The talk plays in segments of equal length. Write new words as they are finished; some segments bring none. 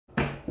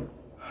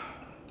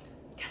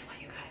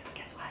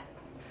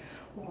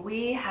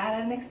we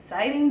had an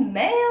exciting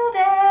mail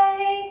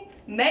day.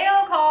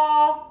 Mail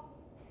call.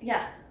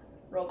 Yeah,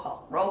 roll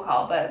call. Roll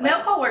call, but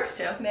Mail call works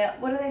too. Mail,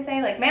 what do they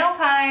say? Like mail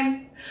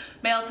time.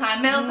 Mail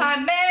time, mail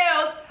time,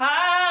 mail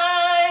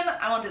time.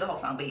 I won't do the whole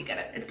song, but you get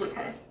it. It's Blue's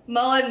Clues.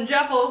 Mullet and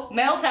Jeffel,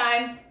 mail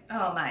time.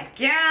 Oh my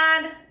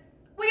God.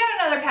 We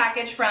got another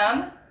package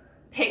from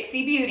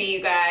Pixi Beauty,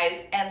 you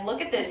guys. And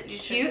look at this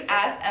cute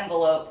ass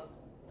envelope.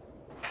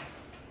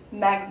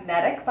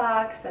 Magnetic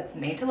box that's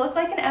made to look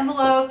like an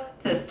envelope.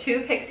 It says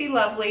to Pixi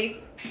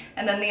Lovely.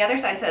 And then the other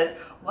side says,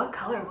 what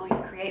color will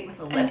you create with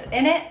a lip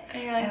in it?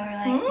 And you're like,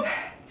 and we're like,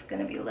 it's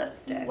gonna be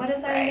lipstick. what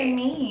does that even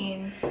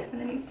mean? And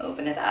then you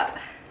open it up.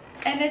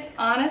 And it's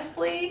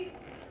honestly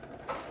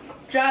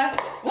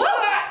just,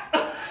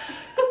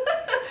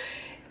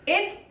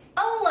 it's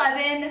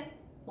 11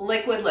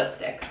 liquid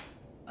lipsticks.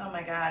 Oh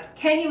my God.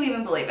 Can you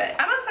even believe it?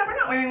 I'm upset we're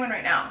not wearing one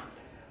right now.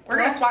 We're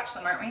gonna swatch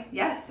them, aren't we?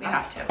 Yes, We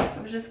have to.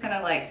 I was just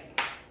gonna like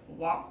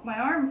walk my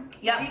arm.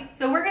 Yep.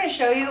 So we're gonna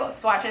show you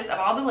swatches of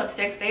all the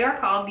lipsticks. They are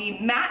called the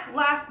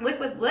MatteLast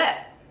Liquid Lip,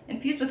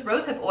 infused with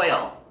rosehip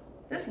oil.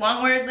 This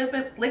long-wear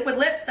liquid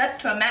lip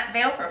sets to a matte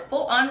veil for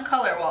full-on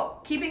color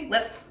while keeping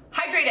lips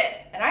hydrated.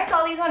 And I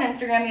saw these on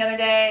Instagram the other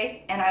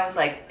day, and I was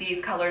like,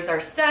 these colors are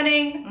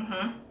stunning.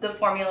 Mm-hmm. The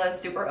formula is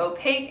super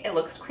opaque. It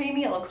looks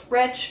creamy. It looks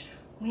rich.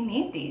 We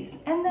need these.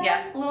 And then,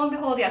 lo and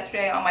behold,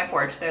 yesterday on my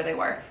porch, there they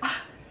were.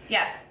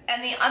 Yes.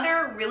 And the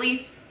other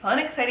really fun,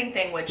 exciting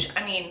thing, which,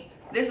 I mean,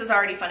 this is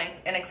already fun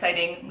and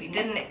exciting. We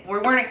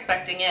weren't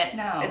expecting it.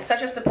 No. It's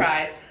such a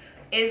surprise.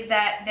 Is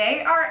that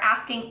they are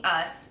asking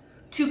us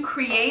to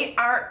create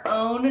our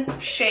own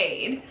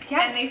shade.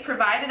 Yes. And they've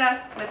provided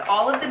us with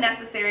all of the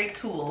necessary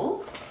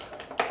tools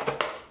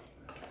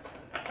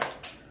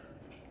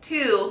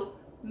to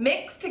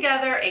mix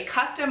together a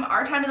custom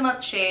Our Time of the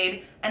Month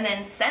shade and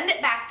then send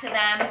it back to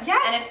them.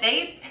 Yes. And if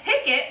they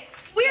pick it,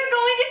 We are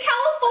going to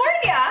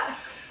California.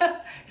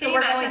 So Can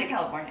we're you going imagine? to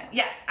California.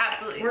 yes,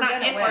 absolutely. We're It's not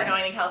gonna if win. we're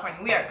going to California.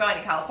 We are going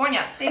to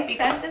California. They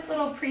sent this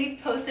little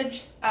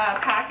pre-postage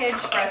package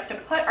for us to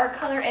put our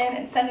color in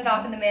and send it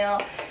off in the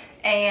mail.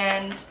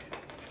 And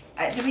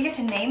did we get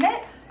to name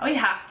it? We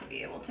have to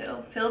be able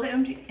to. Fill the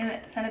empty and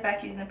send it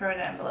back using the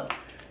provided envelope.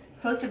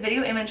 Post a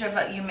video image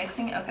of you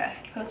mixing. Okay.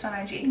 Post on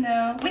IG.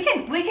 No. We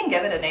can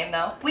give it a name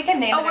though. We can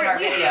name it in our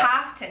we video.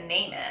 have to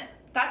name it.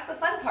 That's the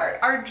fun part.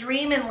 Our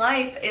dream in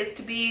life is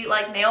to be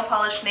like nail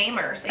polish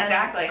namers.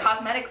 Exactly. And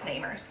cosmetics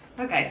namers.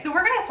 Okay, so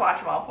we're gonna swatch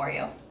them all for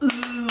you.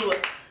 Ooh.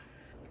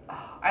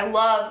 Oh, I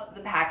love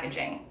the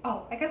packaging.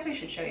 Oh, I guess we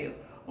should show you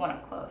one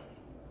up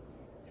close.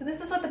 So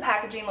this is what the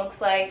packaging looks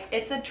like.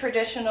 It's a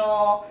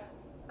traditional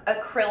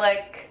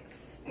acrylic,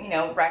 you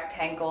know,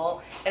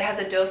 rectangle. It has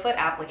a doe foot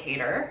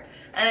applicator.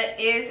 And it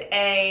is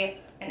an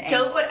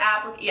doe foot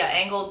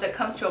angled that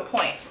comes to a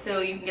point, so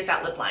you can get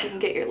that lip You line. can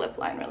get your lip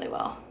line really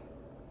well.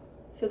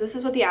 So this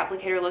is what the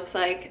applicator looks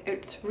like.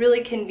 It's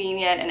really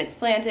convenient and it's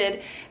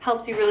slanted.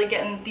 Helps you really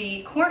get in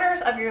the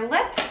corners of your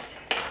lips.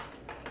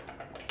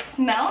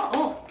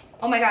 Smell,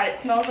 oh my God, it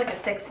smells like a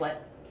six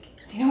lip.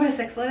 Do you know what a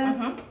six lip is?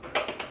 Mm-hmm.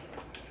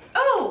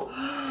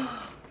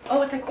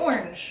 Oh, it's like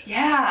orange.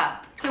 Yeah.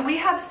 So we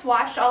have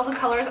swatched all the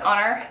colors on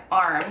our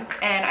arms,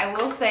 and I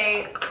will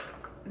say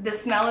the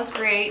smell is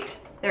great.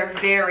 They're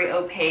very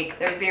opaque.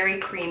 They're very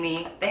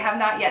creamy. They have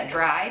not yet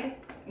dried.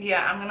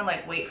 Yeah, I'm gonna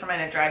like wait for mine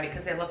to dry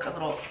because they look a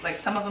little, like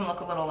some of them look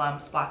a little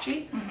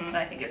splotchy, and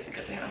I think it's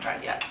because they haven't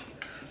dried yet.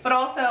 But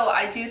also,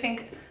 I do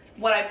think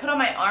what I put on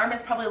my arm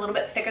is probably a little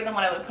bit thicker than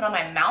what I would put on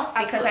my mouth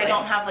because Absolutely. I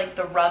don't have like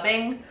the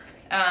rubbing,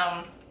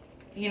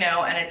 you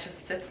know, and it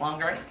just sits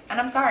longer. And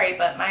I'm sorry,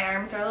 but my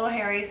arms are a little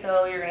hairy,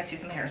 so you're gonna see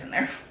some hairs in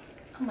there.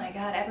 Oh my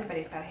God,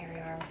 everybody's got hairy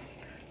arms.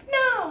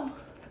 No.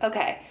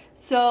 Okay,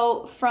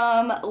 so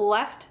from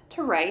left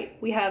to right,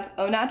 we have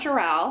Au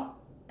Natural,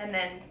 And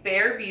then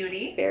Bare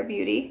Beauty, Bare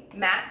Beauty,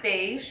 Matte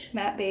Beige,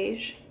 Matte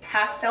Beige,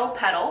 Pastel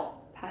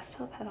Petal,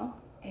 Pastel Petal,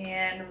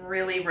 and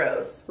Really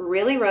Rose.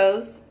 Really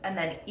Rose, And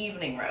then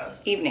Evening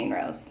Rose. Evening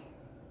Rose.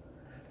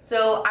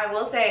 So I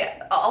will say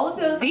all of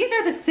those, These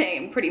are the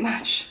same, pretty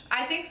much.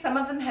 I think some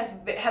of them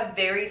have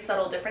very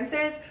subtle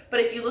differences, but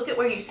if you look at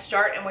where you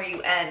start and where you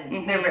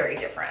end, they're very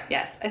different.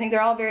 Yes, I think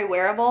they're all very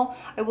wearable.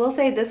 I will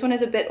say this one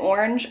is a bit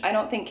orange. I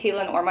don't think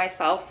Caitlin or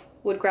myself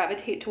would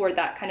gravitate toward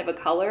that kind of a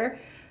color.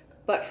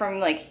 But from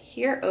like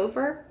here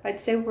over, I'd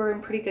say we're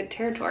in pretty good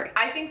territory.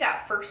 I think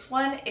that first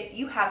one, if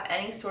you have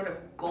any sort of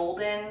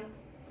golden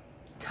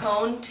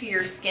tone to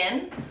your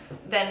skin,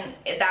 then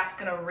that's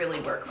gonna really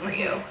work for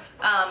you.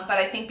 But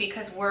I think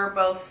because we're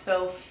both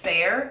so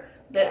fair,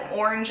 that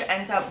orange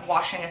ends up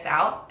washing us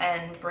out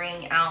and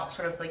bringing out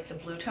sort of like the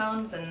blue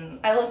tones. And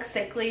I look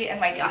sickly and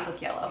my teeth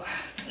look yellow.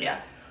 yeah,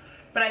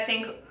 but I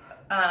think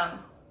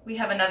we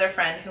have another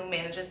friend who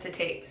manages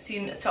to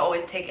seems to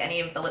always take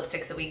any of the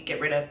lipsticks that we get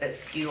rid of that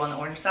skew on the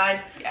orange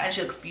side, and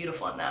she looks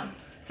beautiful in them.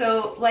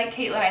 So like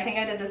Caitlin, I think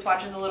I did the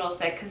swatches a little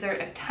thick because they're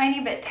a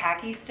tiny bit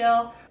tacky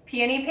still.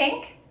 Peony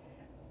pink,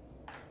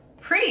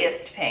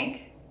 prettiest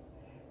pink.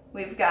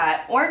 We've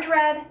got orange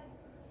red,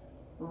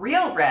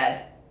 real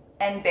red,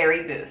 and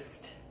berry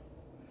boost.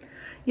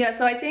 Yeah,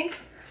 so I think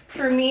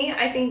For me,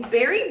 I think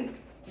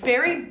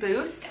Berry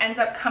Boost ends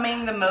up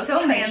coming the most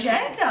So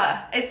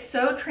magenta. It's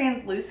so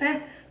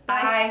translucent.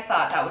 I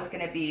thought that was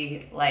gonna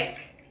be like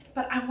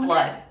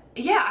blood.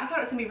 Yeah, I thought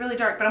it was gonna be really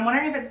dark, but I'm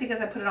wondering if it's because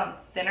I put it on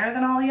thinner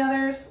than all the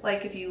others.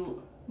 Like if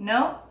you,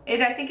 no,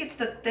 I think it's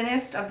the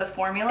thinnest of the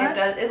formulas. It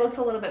does, it looks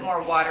a little bit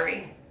more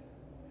watery.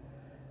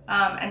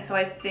 And so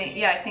I think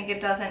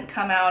it doesn't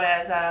come out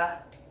as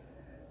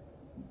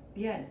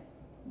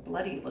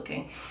bloody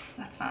looking.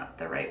 That's not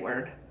the right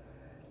word.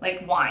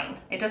 Like wine.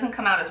 It doesn't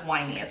come out as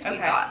winey as we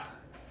thought.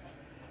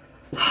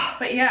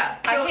 But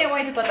yeah. So I can't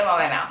wait to put them on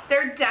my mouth.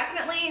 They're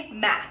definitely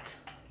matte.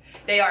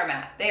 They are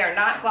matte. They are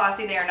not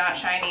glossy, they are not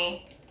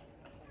shiny.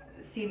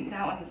 See,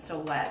 that one's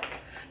still wet.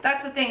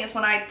 That's the thing is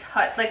when I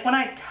touch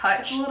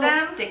It's a little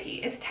them,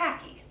 sticky. It's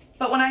tacky.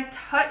 but when I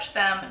touch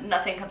them,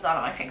 nothing comes out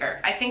on my finger.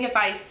 I think if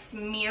I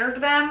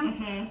smeared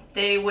them,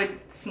 they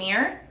would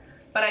smear.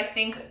 But I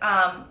think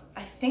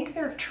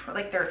they're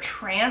they're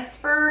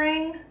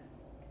transferring.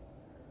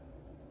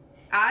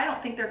 I don't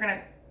think they're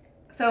gonna.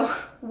 So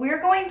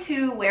we're going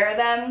to wear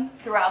them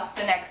throughout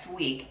the next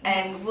week,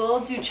 and we'll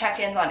do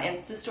check-ins on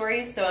Insta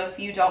stories. So if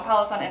you don't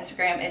follow us on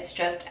Instagram, it's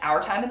just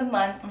our time of the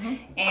month,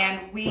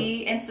 and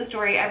we Insta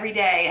story every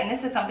day. And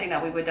this is something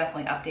that we would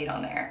definitely update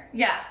on there.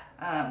 Yeah.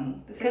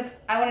 Because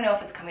I want to know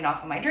if it's coming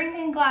off of my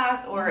drinking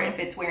glass or if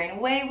it's wearing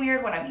away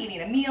weird when I'm eating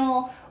a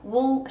meal.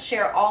 We'll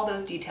share all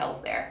those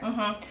details there.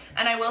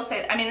 And I will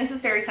say, I mean, this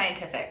is very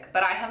scientific,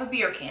 but I have a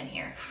beer can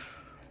here.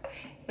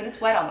 But it's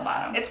wet on the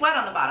bottom. It's wet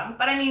on the bottom,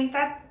 but I mean,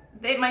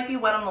 it might be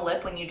wet on the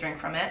lip when you drink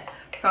from it.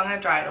 So I'm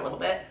gonna dry it a little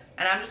bit,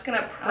 and I'm just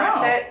gonna press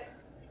it.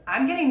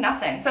 I'm getting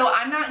nothing. So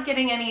I'm not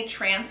getting any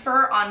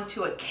transfer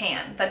onto a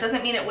can. That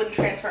doesn't mean it wouldn't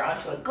transfer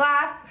onto a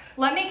glass.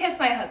 Let me kiss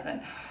my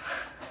husband.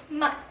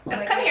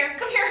 Come here.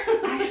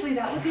 Actually,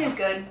 that would be a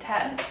good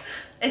test.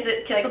 Is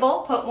it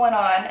kissable? Like, put one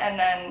on and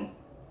then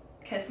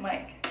kiss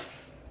Mike.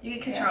 You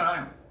can kiss your own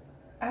arm.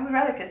 I would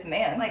rather kiss a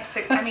man.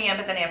 I mean, yeah,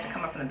 but then you have to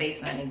come up from the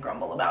basement and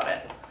grumble about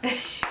it.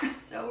 You're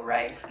so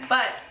right.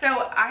 But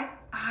so I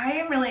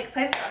am really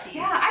excited about these.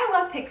 Yeah, I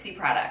love Pixi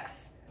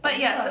products. But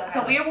yeah,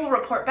 so we will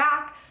report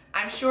back.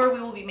 I'm sure we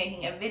will be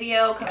making a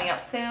video coming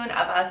up soon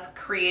of us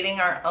creating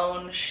our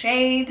own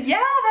shade.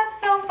 Yeah,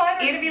 that's so fun.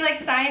 We're gonna be like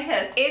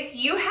scientists. If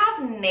you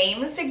have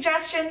name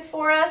suggestions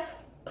for us,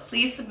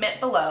 please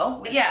submit below.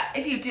 But yeah,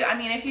 if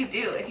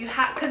you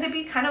have, because it'd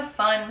be kind of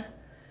fun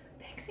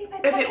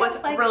if it was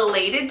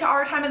related to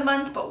our time of the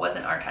month, but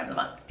wasn't our time of the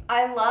month.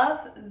 I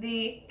love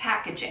the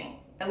packaging.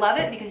 I love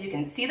it because you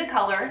can see the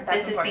color.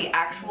 That's this important. is the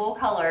actual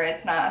color.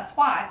 It's not a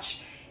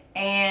swatch.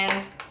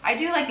 And I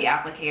do like the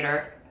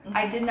applicator.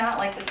 I did not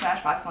like the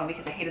Smashbox one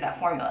because I hated that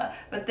formula.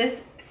 But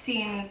this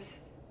seems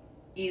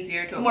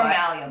easier to apply. More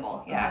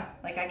malleable. Yeah,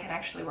 like I can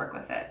actually work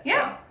with it.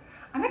 Yeah. So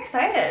I'm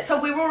excited. So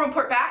we will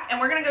report back,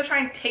 and we're gonna go try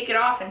and take it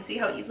off and see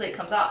how easily it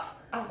comes off.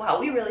 Oh wow,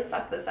 we really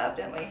fucked this up,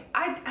 didn't we?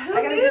 I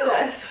gotta do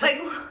this.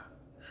 Like,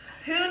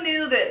 who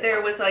knew that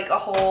there was like a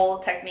whole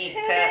technique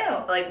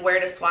to like where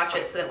to swatch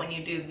it so that when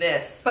you do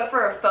this. But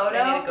for a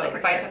photo, like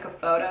if I here. took a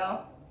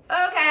photo.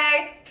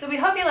 Okay. So we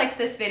hope you liked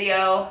this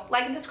video.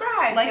 Like and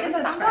subscribe. Like Give and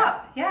us a subscribe.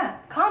 thumbs up. Yeah.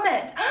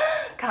 Comment.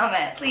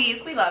 Comment.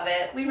 Please, we love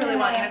it. We really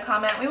want you to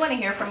comment. We want to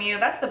hear from you.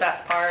 That's the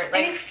best part.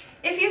 Like,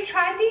 if you've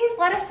tried these,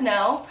 let us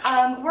know.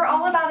 We're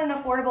all about an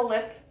affordable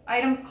lip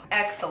item.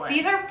 Excellent.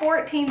 These are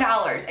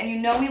 $14, and you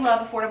know we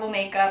love affordable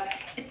makeup.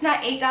 It's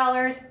not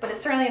 $8, but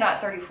it's certainly not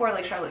 $34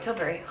 like Charlotte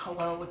Tilbury.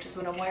 Hello, which is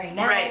what I'm wearing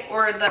now. Right,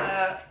 or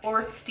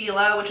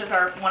Stila, which is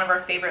one of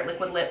our favorite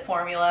liquid lip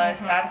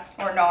formulas.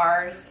 Or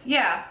NARS.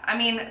 Yeah, I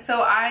mean,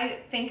 so I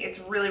think it's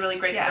really, really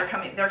great that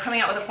they're coming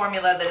out with a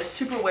formula that is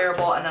super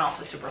wearable and then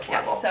also super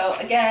affordable. Yeah. So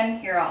again,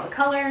 here are all the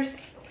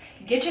colors.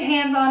 Get your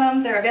hands on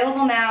them. They're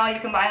available now. You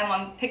can buy them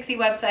on the Pixi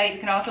website. You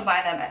can also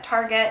buy them at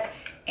Target.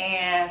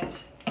 And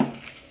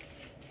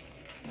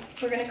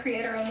we're gonna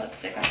create our own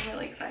lipstick. I'm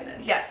really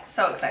excited. Yes,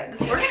 so excited.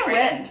 We're gonna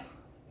win.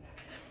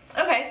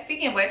 Okay,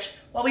 speaking of which,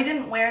 while we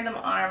didn't wear them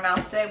on our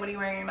mouth today, what are you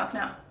wearing in your mouth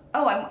now?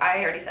 Oh,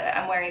 I already said it.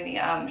 I'm wearing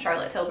the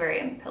Charlotte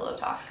Tilbury and Pillow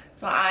Talk.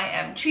 So I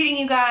am cheating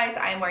you guys.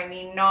 I'm wearing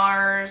the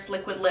NARS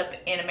Liquid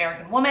Lip in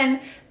American Woman,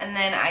 and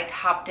then I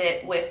topped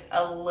it with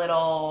a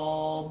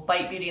little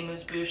Bite Beauty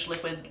Amuse Bouche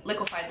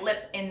liquefied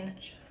lip in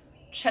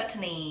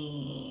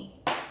Chutney.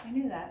 I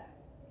knew that.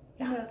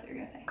 I knew that's what you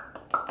were gonna say.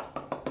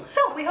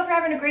 So we hope you're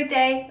having a great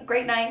day, a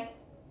great night,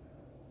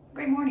 a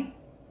great morning.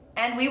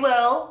 And we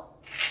will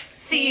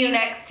see you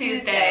next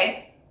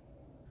Tuesday.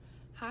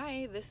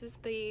 Hi, this is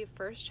the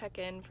first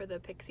check-in for the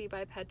Pixi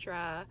by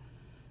Petra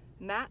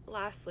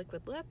MatteLast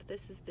Liquid Lip.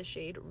 This is the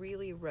shade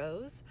Really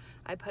Rose.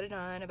 I put it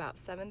on about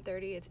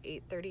 7:30. It's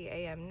 8:30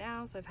 a.m.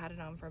 now, so I've had it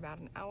on for about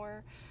an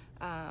hour.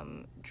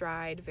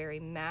 Dried, very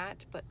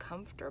matte but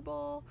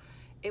comfortable.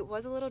 It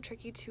was a little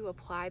tricky to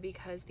apply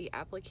because the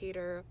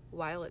applicator,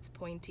 while it's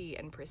pointy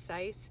and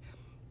precise,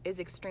 is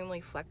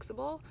extremely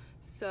flexible.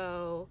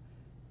 So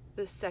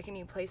the second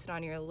you place it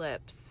on your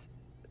lips,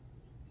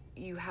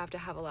 you have to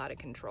have a lot of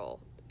control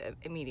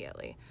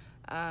immediately.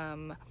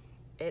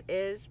 It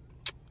is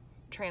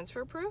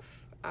transfer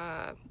proof.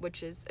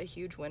 which is a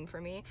huge win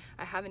for me.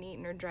 I haven't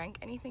eaten or drank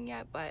anything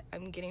yet, but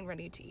I'm getting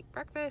ready to eat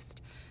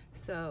breakfast,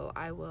 so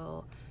I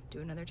will do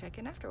another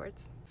check-in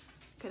afterwards.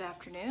 Good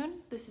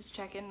afternoon. This is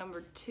check-in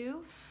number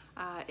 2.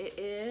 It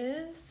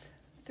is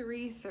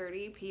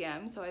 3:30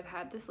 p.m. so I've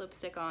had this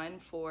lipstick on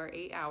for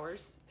 8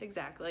 hours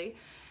exactly,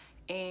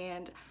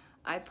 and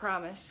I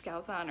promise,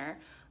 Scouts Honor,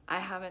 I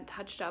haven't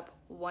touched up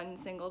one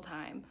single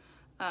time.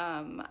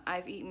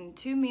 I've eaten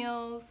 2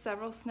 meals,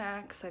 several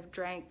snacks, I've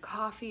drank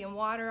coffee and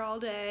water all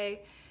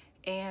day,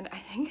 and I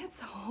think it's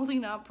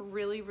holding up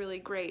really, really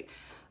great.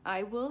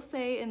 I will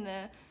say in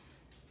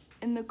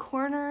the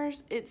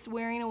corners it's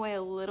wearing away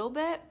a little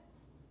bit,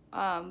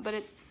 but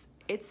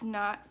it's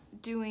not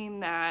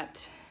doing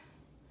that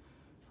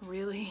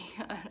really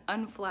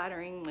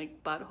unflattering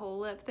like butthole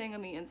lip thing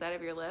on the inside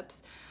of your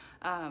lips.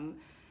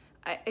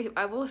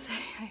 I will say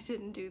I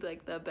didn't do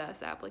like the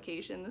best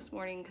application this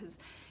morning because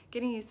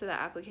getting used to the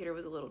applicator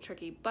was a little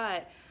tricky,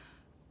 but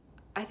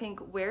I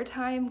think wear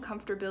time,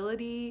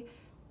 comfortability,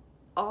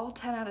 all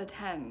 10 out of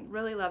 10.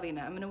 Really loving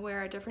it. I'm gonna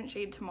wear a different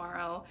shade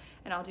tomorrow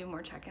and I'll do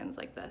more check-ins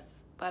like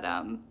this. But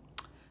I'm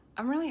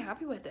really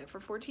happy with it. For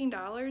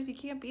 $14, you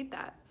can't beat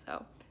that.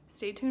 So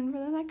stay tuned for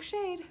the next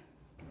shade.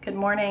 Good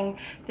morning.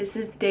 This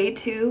is day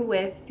 2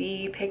 with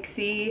the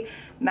Pixi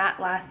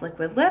MatteLast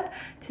liquid lip.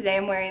 Today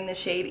I'm wearing the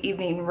shade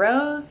Evening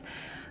Rose.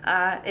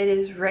 It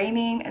is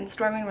raining and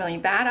storming really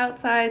bad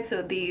outside,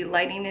 so the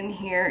lighting in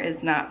here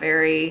is not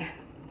very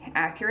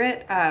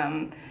accurate.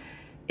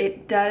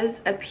 It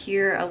does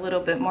appear a little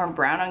bit more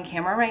brown on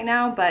camera right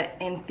now, but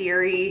in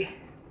theory,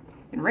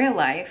 in real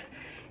life,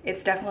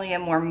 it's definitely a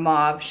more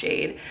mauve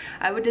shade.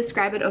 I would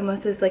describe it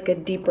almost as like a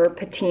deeper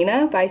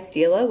patina by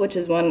Stila, which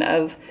is one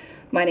of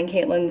mine and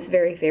Caitlin's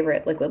very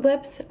favorite liquid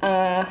lips.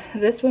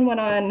 This one went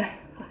on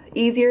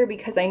easier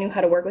because I knew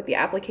how to work with the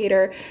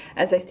applicator.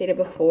 As I stated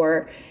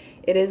before,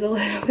 it is a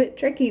little bit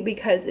tricky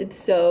because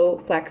it's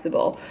so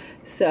flexible.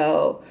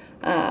 So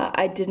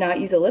I did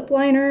not use a lip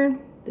liner.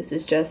 This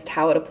is just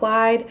how it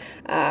applied,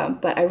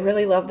 but I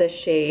really love this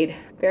shade.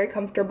 Very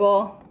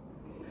comfortable.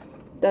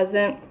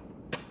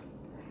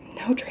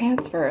 No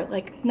transfer,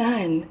 like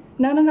none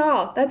at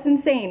all. That's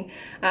insane.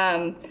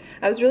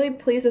 I was really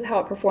pleased with how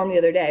it performed the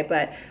other day,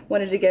 but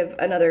wanted to give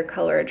another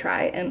color a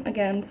try. And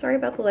again, sorry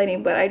about the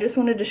lighting, but I just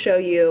wanted to show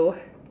you,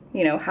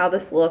 how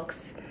this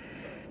looks.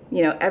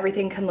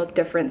 Everything can look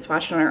different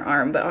swatched on our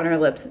arm, but on our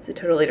lips, it's a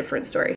totally different story.